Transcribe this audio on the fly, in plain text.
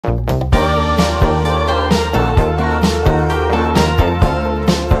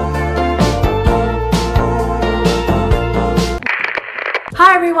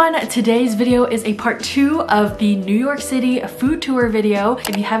everyone, today's video is a part 2 of the New York City food tour video.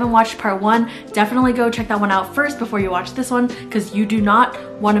 If you haven't watched part 1, definitely go check that one out first before you watch this one because you do not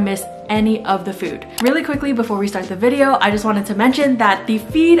want to miss any of the food. Really quickly before we start the video, I just wanted to mention that the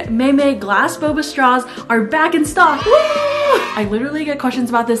Feed Meimei glass boba straws are back in stock. Woo! I literally get questions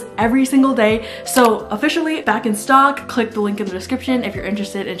about this every single day, so officially back in stock. Click the link in the description if you're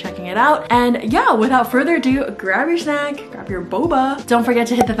interested in checking it out. And yeah, without further ado, grab your snack, grab your boba. Don't forget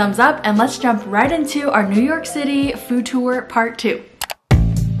to hit the thumbs up and let's jump right into our New York City food tour part 2.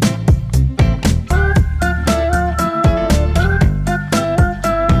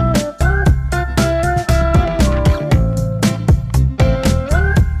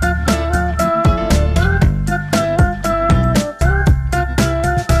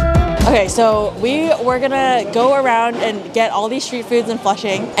 Okay, so we were gonna go around and get all these street foods in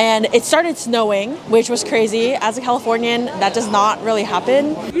Flushing, and it started snowing, which was crazy. As a Californian, that does not really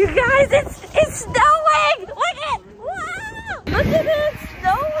happen. You guys, it's snowing! Look at, wow! Look at it,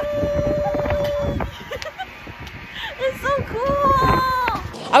 snowing! It's so cool!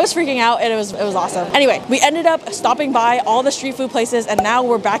 I was freaking out and it was awesome. Anyway, we ended up stopping by all the street food places and now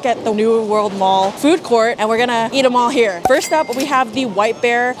we're back at the New World Mall food court and we're gonna eat them all here. First up, we have the White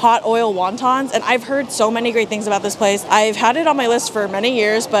Bear hot oil wontons, and I've heard so many great things about this place. I've had it on my list for many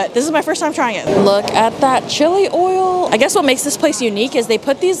years, but this is my first time trying it. Look at that chili oil. I guess what makes this place unique is they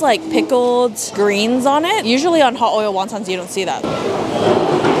put these like pickled greens on it. Usually on hot oil wontons, you don't see that.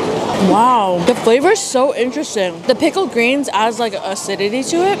 Wow, the flavor is so interesting. The pickled greens adds like acidity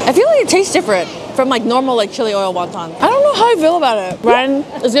to it. I feel like it tastes different from like normal like chili oil wonton. I don't know how I feel about it. Ryan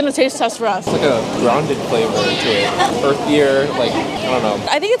is gonna taste test for us. It's like a grounded flavor to it. Earthier, like, I don't know.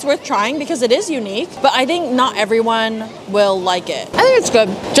 I think it's worth trying because it is unique, but I think not everyone will like it. I think it's good,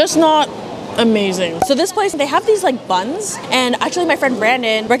 just not amazing. So this place, they have these like buns, and actually my friend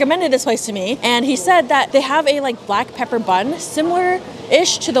Brandon recommended this place to me, and he said that they have a like black pepper bun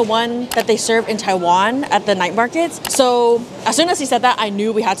similar-ish to the one that they serve in Taiwan at the night markets. So as soon as he said that, I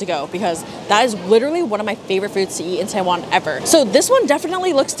knew we had to go because that is literally one of my favorite foods to eat in Taiwan ever. So this one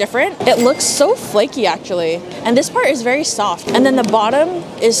definitely looks different. It looks so flaky actually, and this part is very soft, and then the bottom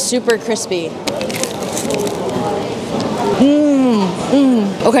is super crispy.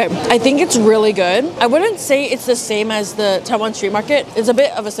 Okay, I think it's really good. I wouldn't say it's the same as the Taiwan street market. It's a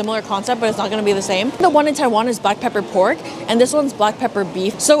bit of a similar concept, but it's not gonna be the same. The one in Taiwan is black pepper pork, and this one's black pepper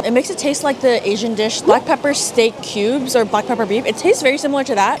beef. So it makes it taste like the Asian dish, black pepper steak cubes or black pepper beef. It tastes very similar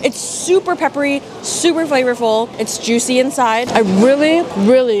to that. It's super peppery, super flavorful. It's juicy inside. I really,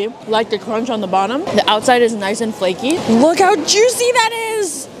 really like the crunch on the bottom. The outside is nice and flaky. Look how juicy that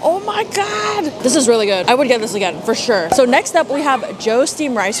is! Oh my God! This is really good. I would get this again, for sure. So next up, we have Joe's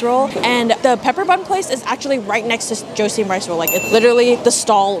Steam Rice Roll, and the pepper bun place is actually right next to Joe's Steam Rice Roll. Like, it's literally the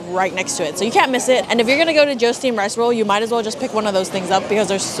stall right next to it, so you can't miss it. And if you're gonna go to Joe's Steam Rice Roll, you might as well just pick one of those things up because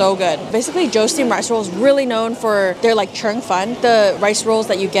they're so good. Basically, Joe's Steam Rice Roll is really known for their like chung fun, the rice rolls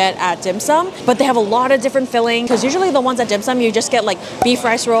that you get at dim sum, but they have a lot of different fillings, because usually the ones at dim sum, you just get like beef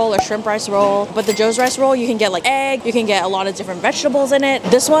rice roll or shrimp rice roll, but the Joe's Rice Roll, you can get like egg, you can get a lot of different vegetables in it.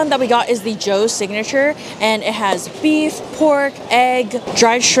 This one that we got is the Joe's Signature, and it has beef, pork, egg,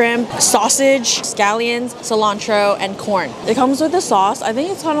 dried shrimp, sausage, scallions, cilantro, and corn. It comes with a sauce. I think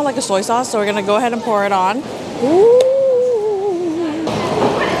it's kind of like a soy sauce, so we're gonna go ahead and pour it on. Ooh.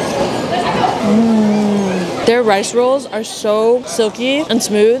 Their rice rolls are so silky and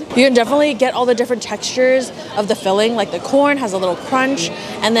smooth. You can definitely get all the different textures of the filling, like the corn has a little crunch,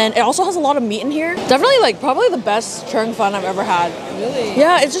 and then it also has a lot of meat in here. Definitely like probably the best chung fun I've ever had. Really?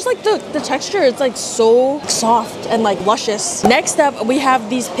 Yeah, it's just like the texture, it's like so soft and like luscious. Next up, we have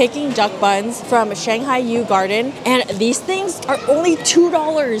these Peking duck buns from Shanghai You Garden, and these things are only $2.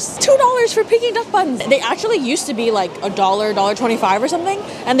 $2 for Peking duck buns. They actually used to be like $1, $1.25 or something,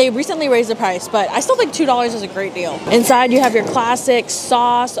 and they recently raised the price, but I still think $2 is a great deal. Inside you have your classic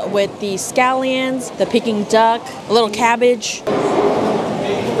sauce with the scallions, the Peking duck, a little cabbage.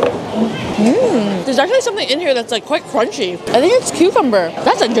 There's actually something in here that's like quite crunchy. I think it's cucumber.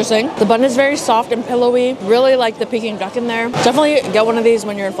 That's interesting. The bun is very soft and pillowy. Really like the Peking duck in there. Definitely get one of these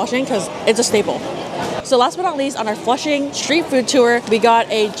when you're in Flushing because it's a staple. So last but not least, on our Flushing street food tour, we got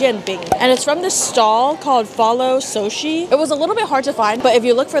a jianbing, and it's from this stall called Followsoshi. It was a little bit hard to find, but if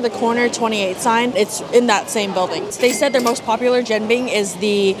you look for the corner 28 sign, it's in that same building. They said their most popular jianbing is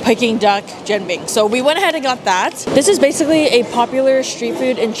the Peking duck jianbing, so we went ahead and got that. This is basically a popular street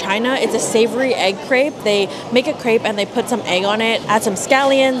food in China. It's a savory egg crepe. They make a crepe and they put some egg on it, add some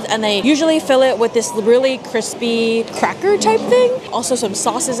scallions, and they usually fill it with this really crispy cracker type thing. Also some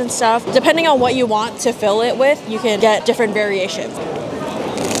sauces and stuff. Depending on what you want to fill it with, you can get different variations.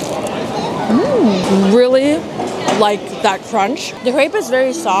 Really like that crunch. The crepe is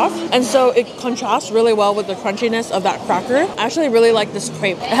very soft, and so it contrasts really well with the crunchiness of that cracker. I actually really like this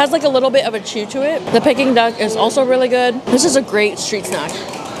crepe. It has like a little bit of a chew to it. The Peking duck is also really good. This is a great street snack.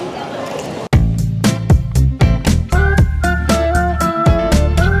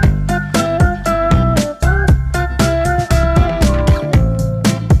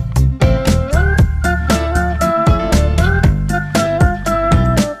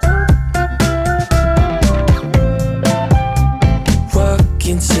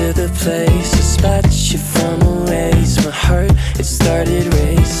 Place, a spot you from erase my heart, it started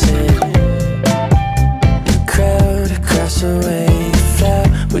racing. The crowd across the way,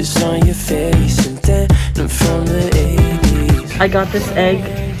 flowers on your face, and then I'm from the 80s. I got this egg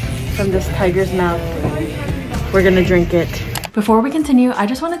from this tiger's mouth. We're gonna drink it. Before we continue, I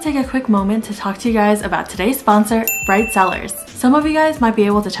just want to take a quick moment to talk to you guys about today's sponsor, Bright Cellars. Some of you guys might be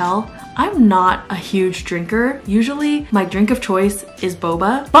able to tell, I'm not a huge drinker. Usually my drink of choice is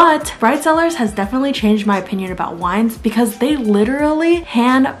boba, but Bright Cellars has definitely changed my opinion about wines because they literally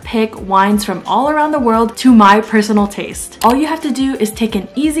hand pick wines from all around the world to my personal taste. All you have to do is take an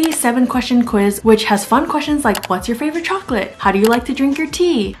easy 7-question quiz, which has fun questions like, what's your favorite chocolate? How do you like to drink your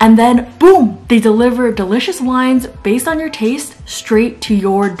tea? And then boom, they deliver delicious wines based on your taste straight to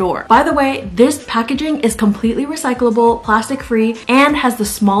your door. By the way, this packaging is completely recyclable, plastic free, and has the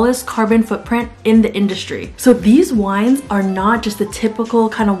smallest carbon footprint in the industry. So these wines are not just the typical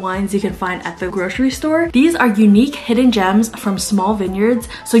kind of wines you can find at the grocery store. These are unique hidden gems from small vineyards,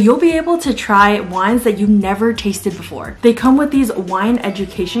 so you'll be able to try wines that you've never tasted before. They come with these wine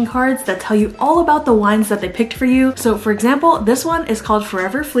education cards that tell you all about the wines that they picked for you. So for example, this one is called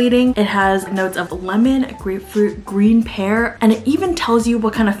Forever Fleeting. It has notes of lemon, grapefruit, green pear, and it even tells you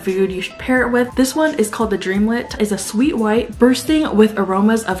what kind of food you should pair it with. This one is called the Dreamlit. It's a sweet white bursting with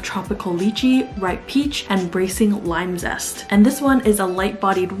aromas of tropical lychee, ripe peach, and bracing lime zest. And this one is a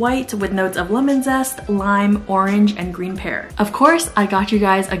light-bodied white with notes of lemon zest, lime, orange, and green pear. Of course, I got you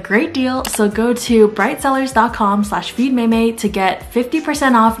guys a great deal, so go to brightcellars.com/feedmeimei to get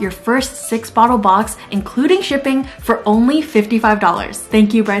 50% off your first 6-bottle box, including shipping, for only $55.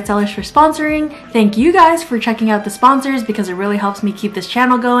 Thank you, Bright Cellars, for sponsoring. Thank you guys for checking out the sponsors because it really helps me keep this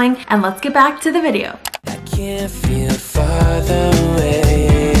channel going. And let's get back to the video. I can't feel farther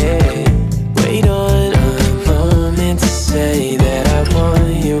away. Wait on a moment to say that I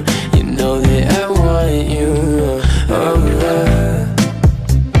want you. You know that I want you.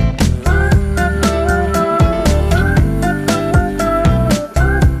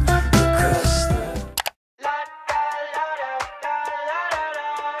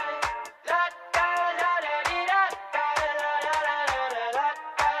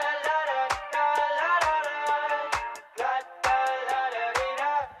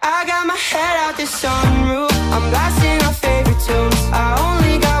 I got my head out the sunroof, I'm blasting our favorite tunes. I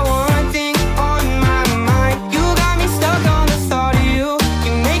only got one thing on my mind. You got me stuck on the thought of you.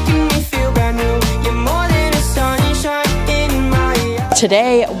 You're making me feel brand new. You're more than a sunshine in my eyes.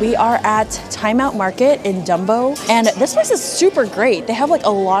 Today we are at Time Out Market in Dumbo, and this place is super great. They have like a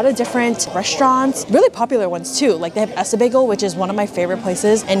lot of different restaurants, really popular ones too. Like they have Ess-A-Bagel, which is one of my favorite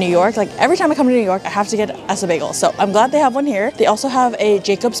places in New York. Like every time I come to New York, I have to get Ess-A-Bagel. So I'm glad they have one here. They also have a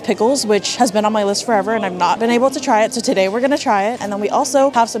Jacob's Pickles, which has been on my list forever and I've not been able to try it. So today we're gonna try it. And then we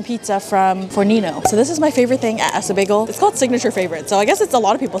also have some pizza from Fornino. So this is my favorite thing at Ess-A-Bagel. It's called Signature Favorite. So I guess it's a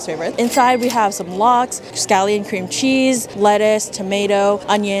lot of people's favorite. Inside we have some lox, scallion cream cheese, lettuce, tomato,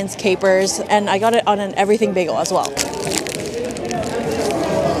 onions, capers, and I got it on an everything bagel as well.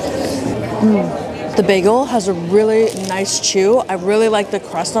 The bagel has a really nice chew. I really like the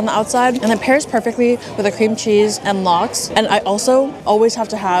crust on the outside, and it pairs perfectly with the cream cheese and lox. And I also always have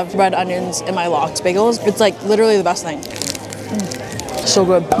to have red onions in my lox bagels. It's like literally the best thing. So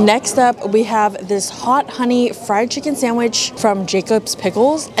good. Next up, we have this hot honey fried chicken sandwich from Jacob's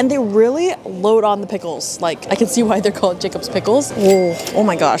Pickles, and they really load on the pickles. Like, I can see why they're called Jacob's Pickles. Oh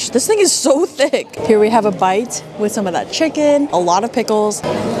my gosh, this thing is so thick. Here we have a bite with some of that chicken, a lot of pickles.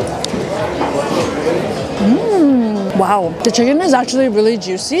 Wow, the chicken is actually really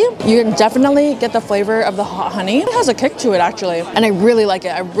juicy. You can definitely get the flavor of the hot honey. It has a kick to it actually, and I really like it.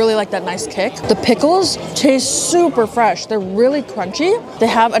 I really like that nice kick. The pickles taste super fresh. They're really crunchy. They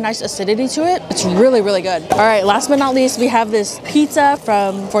have a nice acidity to it. It's really, really good. All right, last but not least, we have this pizza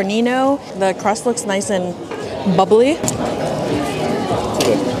from Fornino. The crust looks nice and bubbly.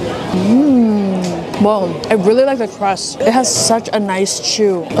 Whoa, I really like the crust. It has such a nice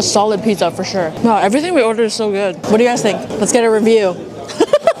chew. A solid pizza for sure. Wow, everything we ordered is so good. What do you guys think? Let's get a review.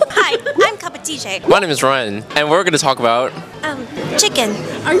 Hi, I'm Cup of TJ. My name is Ryan, and we're going to talk about Chicken.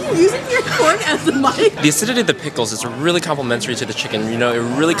 Are you using your fork as the mic? The acidity of the pickles is really complementary to the chicken. You know,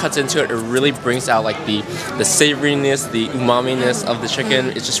 it really cuts into it. It really brings out like the savoriness, the umami-ness of the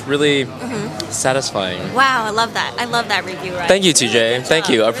chicken. It's just really satisfying. Wow, I love that. I love that review, right? Thank you, TJ. Thank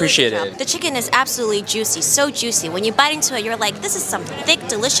you. I appreciate it. The chicken is absolutely juicy, so juicy. When you bite into it, you're like, this is some thick,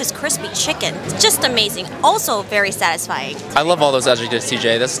 delicious, crispy chicken. It's just amazing. Also very satisfying. I love all those adjectives,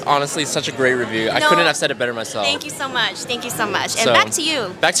 TJ. That's honestly such a great review. I couldn't have said it better myself. Thank you so much. Thank you so much. And So, back to you.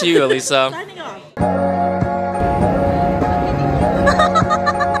 Back to you, Elisa. Signing off.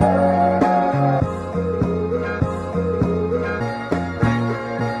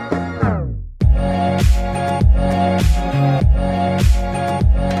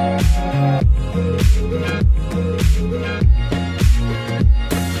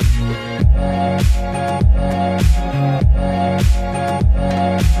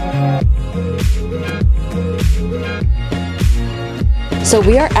 So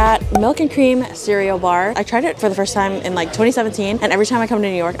we are at Milk and Cream Cereal Bar. I tried it for the first time in like 2017, and every time I come to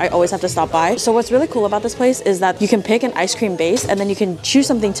New York, I always have to stop by. So what's really cool about this place is that you can pick an ice cream base and then you can choose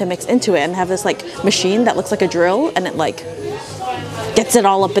something to mix into it and have this like machine that looks like a drill and it like gets it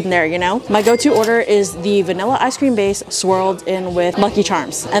all up in there, you know? My go-to order is the vanilla ice cream base swirled in with Lucky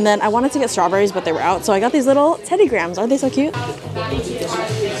Charms. And then I wanted to get strawberries, but they were out. So I got these little Teddy Grahams. Aren't they so cute?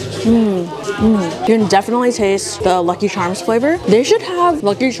 You can definitely taste the Lucky Charms flavor. They should have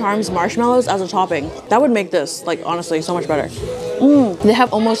Lucky Charms marshmallows as a topping. That would make this, like, honestly, so much better. They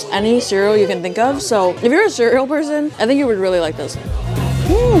have almost any cereal you can think of. So if you're a cereal person, I think you would really like this.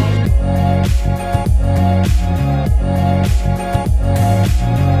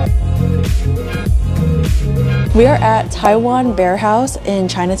 We are at Taiwan Bear House in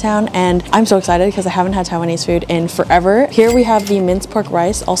Chinatown, and I'm so excited because I haven't had Taiwanese food in forever. Here we have the minced pork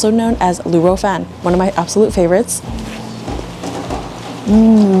rice, also known as lu rou fan, one of my absolute favorites.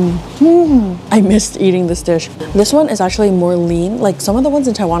 I missed eating this dish. This one is actually more lean. Like some of the ones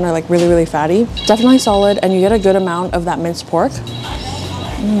in Taiwan are like really, really fatty. Definitely solid, and you get a good amount of that minced pork.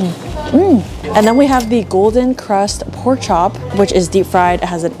 And then we have the golden crust pork chop, which is deep fried. It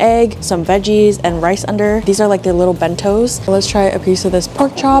has an egg, some veggies, and rice under. These are like the little bentos. Let's try a piece of this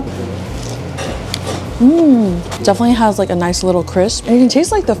pork chop. Definitely has like a nice little crisp. And you can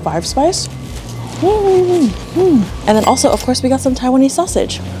taste like the 5 spice. And then also, of course, we got some Taiwanese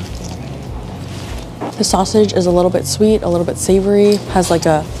sausage. The sausage is a little bit sweet, a little bit savory, has like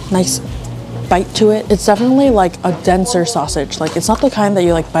a nice bite to it. It's definitely like a denser sausage. Like it's not the kind that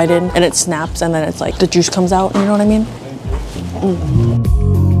you like bite in and it snaps and then it's like the juice comes out, you know what I mean?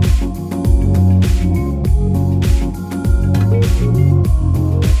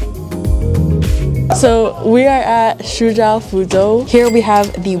 So we are at Shu Jiao Fuzhou. Here we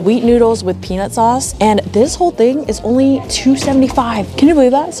have the wheat noodles with peanut sauce, and this whole thing is only $2.75. Can you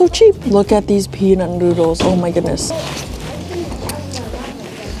believe that? So cheap. Look at these peanut noodles. Oh my goodness.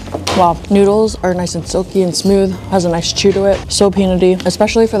 Wow, noodles are nice and silky and smooth, has a nice chew to it, so peanutty.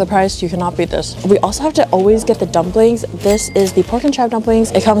 Especially for the price, you cannot beat this. We also have to always get the dumplings. This is the pork and chive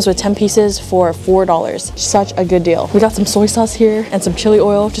dumplings. It comes with 10 pieces for $4. Such a good deal. We got some soy sauce here and some chili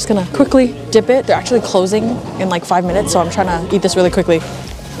oil. Just gonna quickly dip it. They're actually closing in like 5 minutes, so I'm trying to eat this really quickly.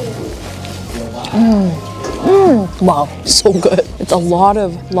 Wow, so good. It's a lot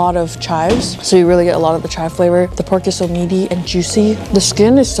of chives, so you really get a lot of the chive flavor. The pork is so meaty and juicy. The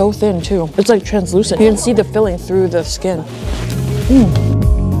skin is so thin too. It's like translucent. You can see the filling through the skin.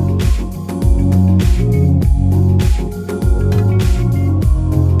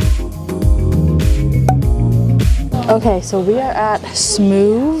 Okay, so we are at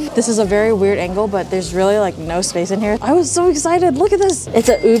Smoove. This is a very weird angle, but there's really like no space in here. I was so excited. Look at this. It's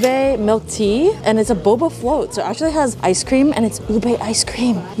a ube milk tea and it's a boba float. So it actually has ice cream and it's ube ice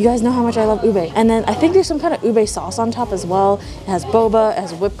cream. You guys know how much I love ube. And then I think there's some kind of ube sauce on top as well. It has boba, it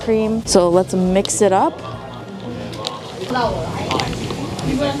has whipped cream. So let's mix it up.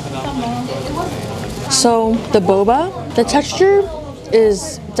 So the boba, the texture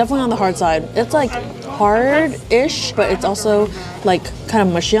is definitely on the hard side. It's like hard-ish, but it's also like kind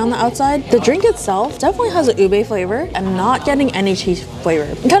of mushy on the outside. The drink itself definitely has an ube flavor. I'm not getting any cheese flavor.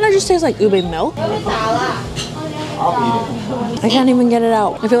 It kind of just tastes like ube milk. I can't even get it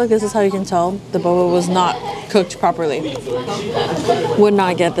out. I feel like this is how you can tell the boba was not cooked properly. Would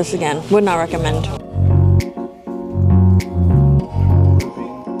not get this again. Would not recommend.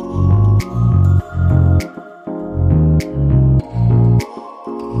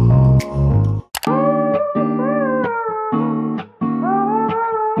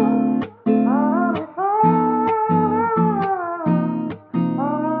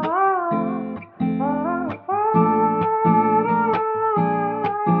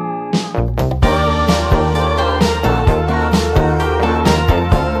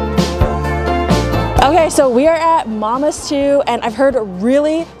 Okay, so we are at Mama's too, and I've heard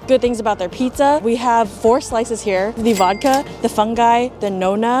really good things about their pizza. We have 4 slices here: the vodka, the fungi, the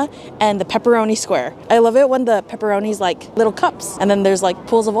nona, and the pepperoni square. I love it when the pepperoni's like little cups, and then there's like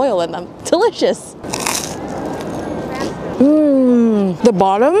pools of oil in them. Delicious. The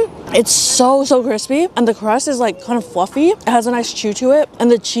bottom, it's so crispy, and the crust is like kind of fluffy. It has a nice chew to it, and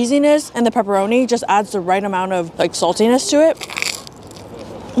the cheesiness and the pepperoni just adds the right amount of like saltiness to it.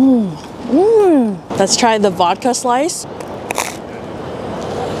 Let's try the vodka slice.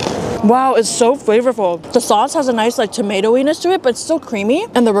 Wow, it's so flavorful. The sauce has a nice like tomatoiness to it, but it's still creamy,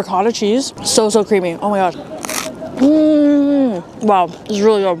 and the ricotta cheese, so creamy. Oh my gosh. Wow, it's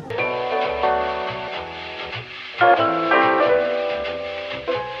really good.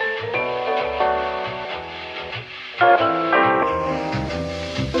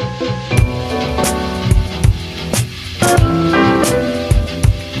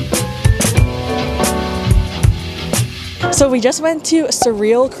 So we just went to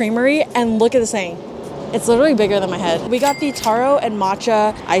Surreal Creamery, and look at this thing. It's literally bigger than my head. We got the taro and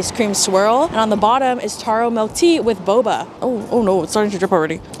matcha ice cream swirl, and on the bottom is taro milk tea with boba. Oh no, it's starting to drip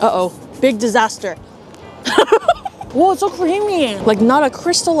already. Uh-oh, big disaster. Whoa, it's so creamy. Like not a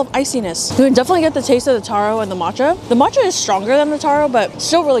crystal of iciness. You can definitely get the taste of the taro and the matcha. The matcha is stronger than the taro, but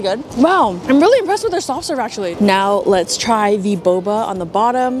still really good. Wow, I'm really impressed with their soft serve actually. Now let's try the boba on the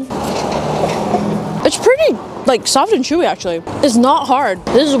bottom. It's pretty like soft and chewy actually. It's not hard.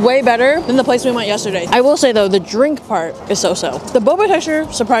 This is way better than the place we went yesterday. I will say though, the drink part is so-so. The boba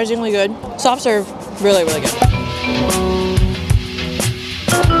texture, surprisingly good. Soft serve, really good.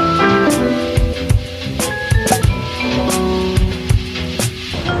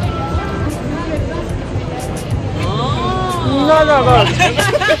 No.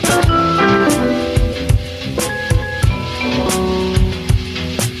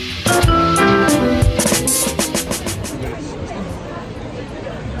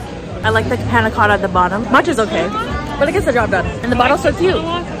 I like the panna cotta at the bottom. Matcha's okay, but it gets the job done. And the bottle's so cute.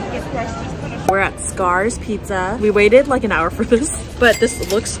 We're at Scar's Pizza. We waited like an hour for this, but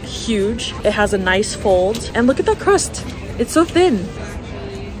this looks huge. It has a nice fold. And look at that crust. It's so thin.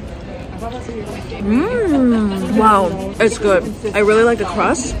 Wow, it's good. I really like the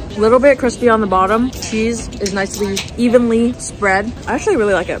crust. A little bit crispy on the bottom. Cheese is nicely evenly spread. I actually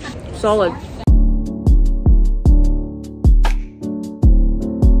really like it. Solid.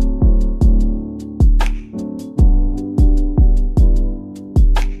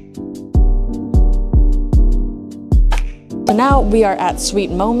 So now we are at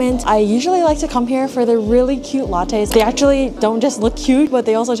Sweet Moment. I usually like to come here for the really cute lattes. They actually don't just look cute, but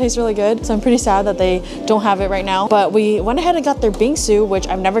they also taste really good. So I'm pretty sad that they don't have it right now. But we went ahead and got their bingsu, which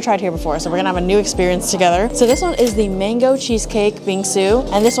I've never tried here before. So we're gonna have a new experience together. So this one is the mango cheesecake bingsu,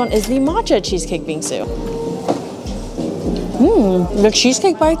 and this one is the matcha cheesecake bingsu. The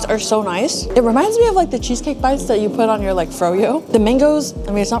cheesecake bites are so nice. It reminds me of like the cheesecake bites that you put on your like froyo. The mangoes,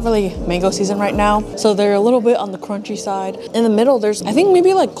 I mean, it's not really mango season right now, so they're a little bit on the crunchy side. In the middle, there's, I think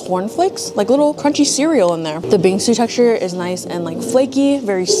maybe like cornflakes, like little crunchy cereal in there. The bingsu texture is nice and like flaky,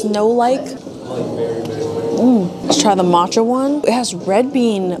 very snow-like. Let's try the matcha one. It has red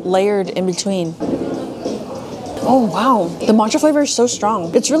bean layered in between. Oh wow, the matcha flavor is so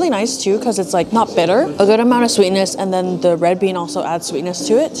strong. It's really nice too because it's like not bitter, a good amount of sweetness, and then the red bean also adds sweetness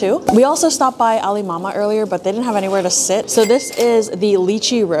to it too. We also stopped by Ali Mama earlier, but they didn't have anywhere to sit. So this is the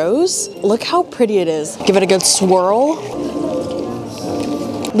lychee rose. Look how pretty it is. Give it a good swirl.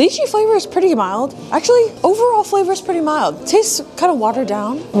 Lychee flavor is pretty mild. Actually, overall flavor is pretty mild. Tastes kind of watered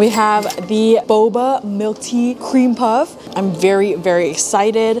down. We have the boba milk tea cream puff. I'm very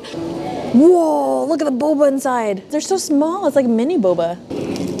excited. Whoa, look at the boba inside. They're so small, it's like mini boba.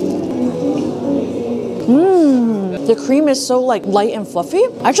 The cream is so like light and fluffy.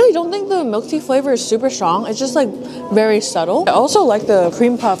 I actually don't think the milk tea flavor is super strong. It's just like very subtle. I also like the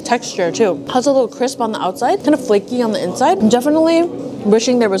cream puff texture too. Has a little crisp on the outside, kind of flaky on the inside. I'm definitely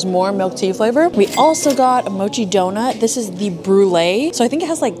wishing there was more milk tea flavor. We also got a mochi donut. This is the brulee. So I think it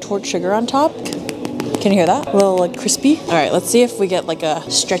has like torch sugar on top. Can you hear that? A little like crispy. All right, let's see if we get like a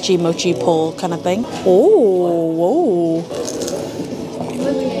stretchy mochi pull kind of thing. Oh, whoa.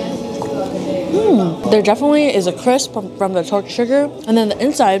 There definitely is a crisp from the torch sugar. And then the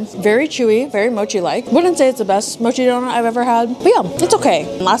inside, very chewy, very mochi-like. Wouldn't say it's the best mochi donut I've ever had, but yeah, it's okay.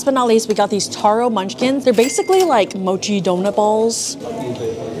 And last but not least, we got these taro munchkins. They're basically like mochi donut balls.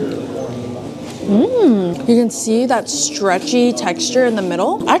 You can see that stretchy texture in the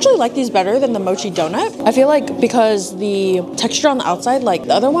middle. I actually like these better than the mochi donut. I feel like because the texture on the outside, like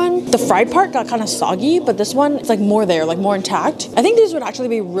the other one, the fried part got kind of soggy, but this one, it's like more there, like more intact. I think these would actually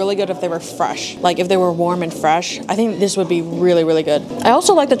be really good if they were fresh. Like if they were warm and fresh, I think this would be really, really good. I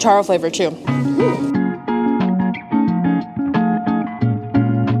also like the charo flavor too.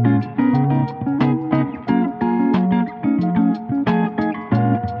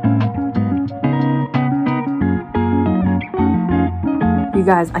 You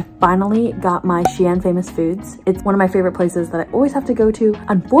guys, I finally got my Xi'an Famous Foods. It's one of my favorite places that I always have to go to.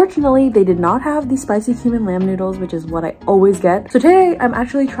 Unfortunately, they did not have the spicy cumin lamb noodles, which is what I always get. So today, I'm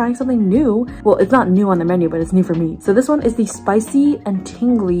actually trying something new. Well, it's not new on the menu, but it's new for me. So this one is the spicy and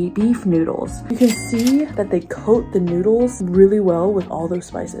tingly beef noodles. You can see that they coat the noodles really well with all those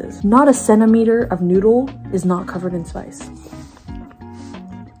spices. Not a centimeter of noodle is not covered in spice.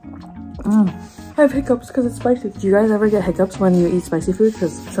 I have hiccups because it's spicy. Do you guys ever get hiccups when you eat spicy food?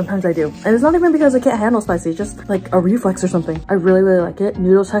 Because sometimes I do. And it's not even because I can't handle spicy, just like a reflex or something. I really, really like it.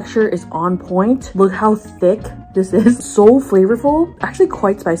 Noodle texture is on point. Look how thick this is. So flavorful. Actually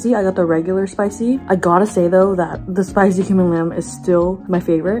quite spicy. I got the regular spicy. I gotta say though that the spicy cumin lamb is still my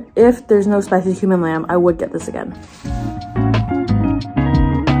favorite. If there's no spicy cumin lamb, I would get this again.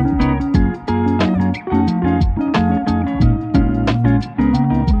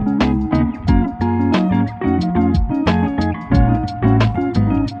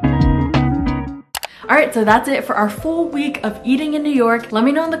 Alright, so that's it for our full week of eating in New York. Let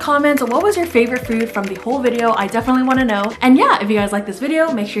me know in the comments what was your favorite food from the whole video. I definitely want to know. And yeah, if you guys like this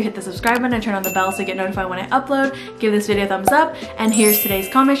video, make sure you hit the subscribe button and turn on the bell so you get notified when I upload. Give this video a thumbs up. And here's today's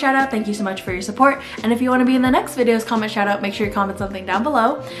comment shout out. Thank you so much for your support. And if you want to be in the next video's comment shout out, make sure you comment something down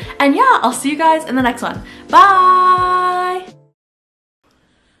below. And yeah, I'll see you guys in the next one. Bye!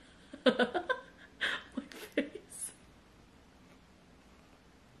 My face.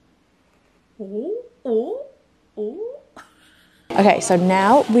 Okay, so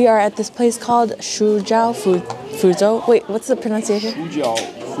now we are at this place called Shu Jiao Fuzhou. Wait, what's the pronunciation? Shu Jiao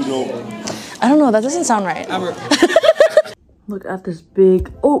Fuzhou. I don't know, that doesn't sound right. Look at this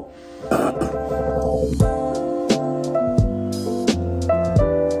big,